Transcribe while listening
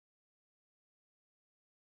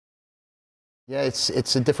Yeah,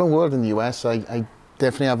 it's a different world in the US. I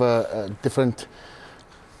definitely have a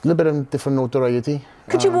little bit of different notoriety.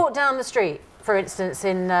 Could you walk down the street, for instance,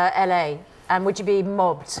 in LA, and would you be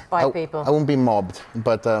mobbed by people? I won't be mobbed,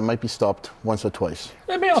 but might be stopped once or twice.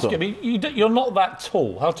 Let me ask you, you're not that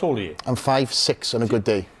tall. How tall are you? I'm 5'6" on a good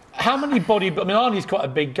day. How many Arnie's quite a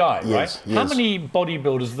big guy, right? Yes, How many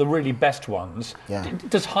bodybuilders, the really best ones,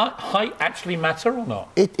 does height actually matter or not?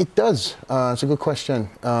 It does. It's a good question.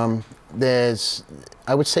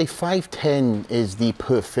 I would say 5'10" is the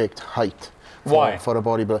perfect height for a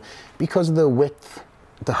bodybuilder because of the width,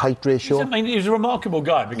 the height ratio. He's a remarkable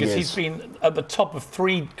guy because he's been at the top of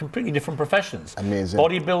 3 completely different professions. Amazing.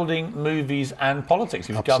 Bodybuilding, movies and politics.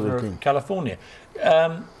 He was governor of California.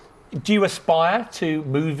 Do you aspire to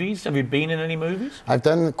movies? Have you been in any movies? I've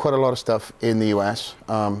done quite a lot of stuff in the US,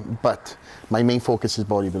 but my main focus is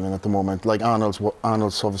bodybuilding at the moment. Like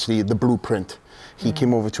Arnold's obviously the blueprint. He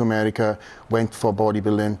came over to America, went for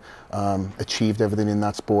bodybuilding, achieved everything in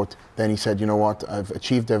that sport. Then he said, you know what, I've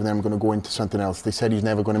achieved everything, I'm going to go into something else. They said he's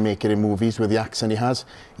never going to make it in movies with the accent he has.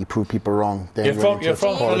 He proved people wrong. You're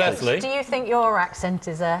from Leslie. Do you think your accent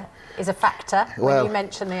is a factor when you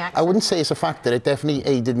mention the accent? I wouldn't say it's a factor. It definitely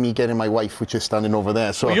aided me getting my wife, which is standing over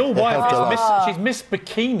there. So your wife she's Miss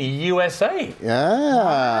Bikini USA.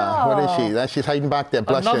 Yeah. What is she? She's hiding back there,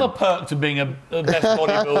 blushing. Another perk to being a best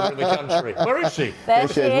bodybuilder in the country. Where is she? There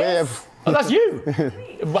she is. Oh, that's you.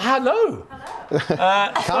 Hello.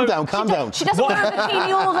 Calm down. She doesn't wear a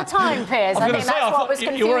bikini all the time, Piers. I think that's what was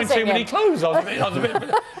confusing. You're wearing too many clothes.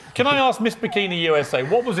 Can I ask Miss Bikini USA,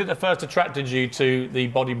 what was it that first attracted you to the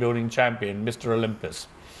bodybuilding champion, Mr. Olympus?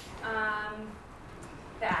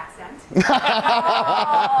 The accent.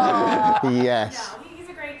 Yes. No, he's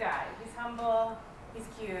a great guy. He's humble, he's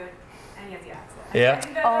cute, and he has the accent.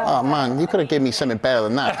 Yeah. Oh man, you could have given me something better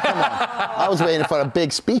than that. Come on. I was waiting for a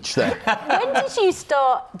big speech there. When did you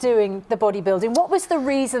start doing the bodybuilding? What was the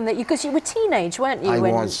reason that because you were teenage, weren't you,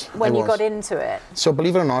 when you got into it? So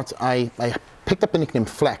believe it or not, I picked up the nickname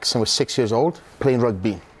Flex when I was 6 years old, playing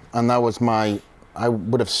rugby. And that was I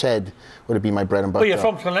would have said, would have been my bread and butter. Well,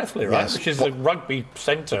 you're from Leslie, right? Yes. Which is a rugby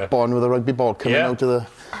centre. Born with a rugby ball coming out of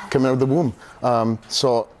the womb.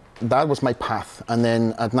 So that was my path. And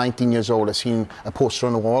then at 19 years old, I seen a poster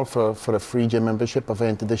on the wall for a free gym membership. If I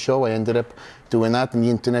entered the show, I ended up doing that. And the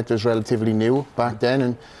internet was relatively new back then.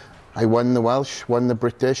 And I won the Welsh, won the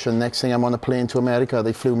British, and next thing I'm on a plane to America.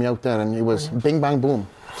 They flew me out there, and it was bing, bang, boom.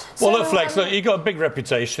 Well, look, Flex, look, you got a big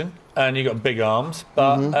reputation and you got big arms,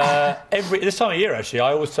 but this time of year, actually,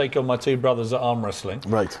 I always take on my 2 brothers at arm wrestling.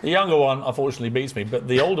 Right. The younger one, unfortunately, beats me, but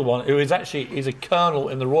the older one, who is a colonel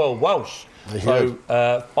in the Royal Welsh, so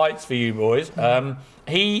fights for you boys.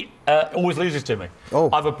 He always loses to me. Oh.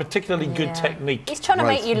 I have a particularly good technique. He's trying to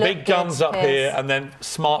make you look big guns up here and then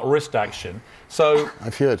smart wrist action. So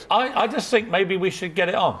I've heard. I just think maybe we should get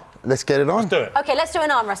it on. Let's get it on. Let's do it. Okay, let's do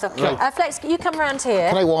an arm wrestle. Right. Flex, you come around here.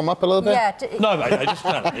 Can I warm up a little bit? Yeah. No, mate,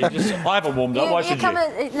 I haven't warmed up. Why should you? You come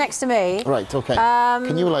next to me. Right, okay.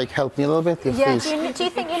 Can you, help me a little bit? Yeah, do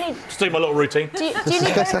you think you need... Just do my little routine. Do you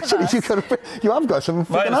need both of us? You have got some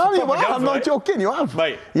freaking arm. I'm not joking, you have.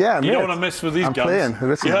 Mate, yeah, you don't want to mess with these guns.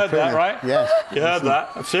 Listen, you heard that, right? Yes. You heard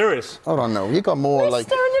that. I'm serious. Hold on, no. You got more,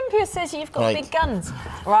 Mr. Olympia says you've got big guns.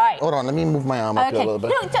 Right. Hold on, let me move my arm up here a little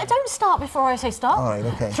bit. No, don't start before I say stop. All right,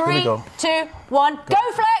 okay. 3, 2, 1,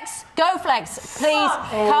 go Flex! Go Flex! Please,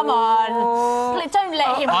 come on. Please, don't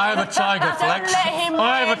let him... I have a tiger, Flex. Don't let him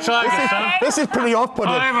I have a tiger, son. This is pretty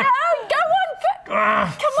off-putting. Go on, come on.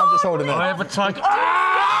 I'm just holding it. I have a tiger.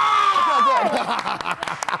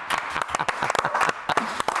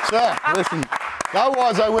 Sir, listen,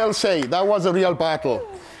 I will say, that was a real battle.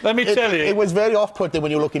 Let me tell you. It was very off-putting when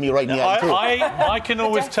you look at me right in the eye, too. I can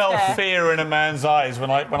always tell fear in a man's eyes when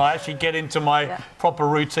I actually get into my proper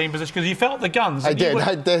routine position, because you felt the guns. I did.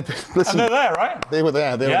 Listen, and they're there, right? They were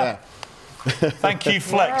there, they were there. Thank you,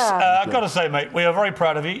 Flex. I've got to say, mate, we are very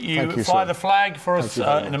proud of you. You fly the flag for us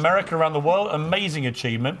in America, around the world. Amazing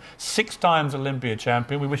achievement. 6 times Olympia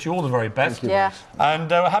champion. We wish you all the very best. And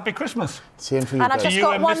happy Christmas. Same for you. And I've just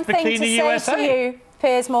got one thing to say to you,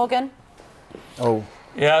 Piers Morgan. Oh.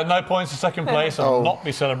 Yeah, no points to second place. I'll not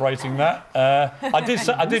be celebrating that.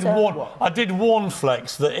 I did warn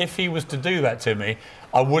Flex that if he was to do that to me,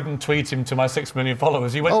 I wouldn't tweet him to my 6 million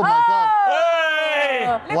followers. He went, oh my God.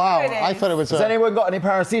 Hey! Wow, I thought it was... Has anyone got any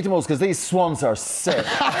paracetamols? Because these swans are sick.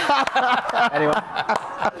 Anyway,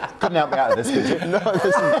 couldn't help me out of this, could you? No,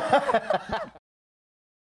 listen.